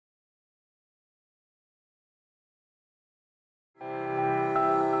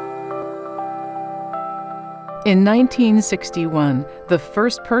In 1961, the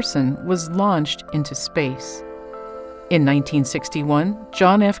first person was launched into space. In 1961,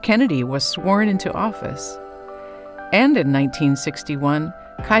 John F. Kennedy was sworn into office. And in 1961,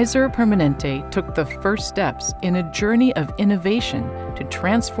 Kaiser Permanente took the first steps in a journey of innovation to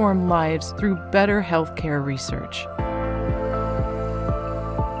transform lives through better healthcare research.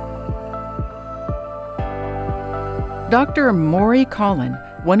 Dr. Maury Collin,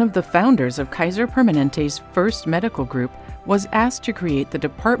 one of the founders of Kaiser Permanente's first medical group, was asked to create the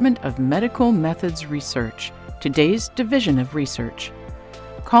Department of Medical Methods Research, today's Division of Research.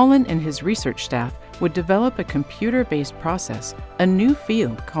 Collin and his research staff would develop a computer-based process, a new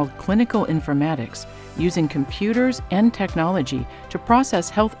field called clinical informatics, using computers and technology to process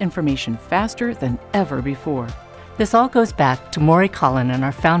health information faster than ever before. This all goes back to Maury Collin and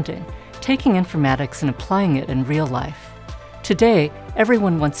our founding, taking informatics and applying it in real life. Today,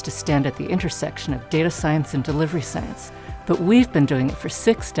 everyone wants to stand at the intersection of data science and delivery science, but we've been doing it for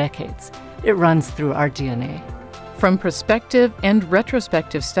 6 decades. It runs through our DNA. From prospective and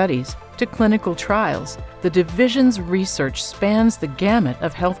retrospective studies to clinical trials, the division's research spans the gamut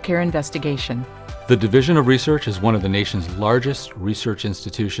of healthcare investigation. The Division of Research is one of the nation's largest research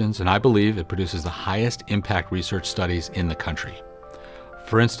institutions, and I believe it produces the highest impact research studies in the country.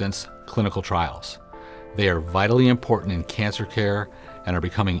 For instance, clinical trials. They are vitally important in cancer care and are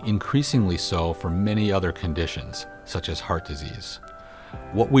becoming increasingly so for many other conditions, such as heart disease.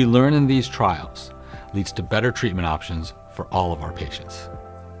 What we learn in these trials leads to better treatment options for all of our patients.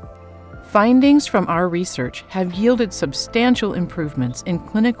 Findings from our research have yielded substantial improvements in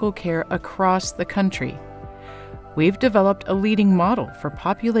clinical care across the country. We've developed a leading model for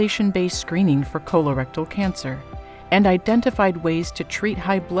population-based screening for colorectal cancer and identified ways to treat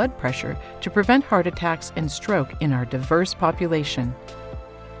high blood pressure to prevent heart attacks and stroke in our diverse population.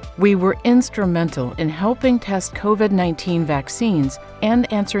 We were instrumental in helping test COVID-19 vaccines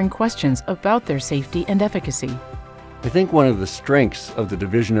and answering questions about their safety and efficacy. I think one of the strengths of the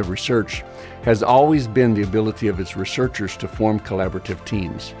Division of Research has always been the ability of its researchers to form collaborative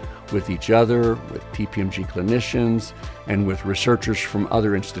teams with each other, with TPMG clinicians, and with researchers from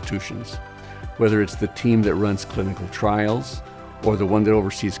other institutions. Whether it's the team that runs clinical trials or the one that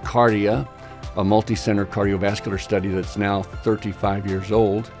oversees CARDIA, a multi-center cardiovascular study that's now 35 years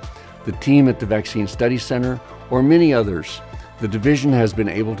old, the team at the Vaccine Study Center, or many others, the division has been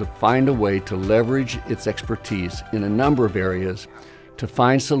able to find a way to leverage its expertise in a number of areas to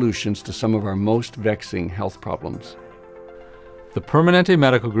find solutions to some of our most vexing health problems. The Permanente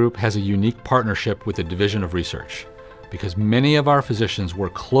Medical Group has a unique partnership with the Division of Research because many of our physicians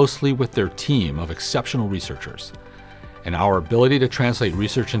work closely with their team of exceptional researchers, and our ability to translate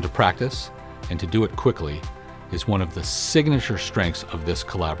research into practice and to do it quickly is one of the signature strengths of this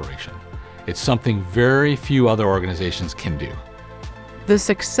collaboration. It's something very few other organizations can do. The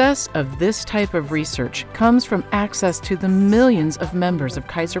success of this type of research comes from access to the millions of members of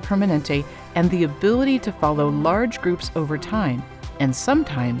Kaiser Permanente and the ability to follow large groups over time, and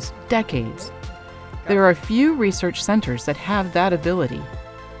sometimes decades. There are few research centers that have that ability.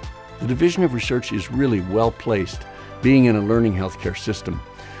 The Division of Research is really well placed, being in a learning healthcare system.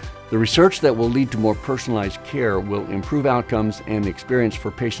 The research that will lead to more personalized care will improve outcomes and experience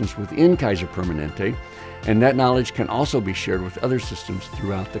for patients within Kaiser Permanente, and that knowledge can also be shared with other systems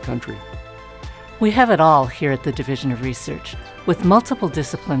throughout the country. We have it all here at the Division of Research, with multiple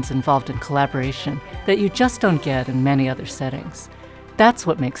disciplines involved in collaboration that you just don't get in many other settings. That's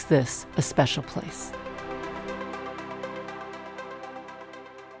what makes this a special place.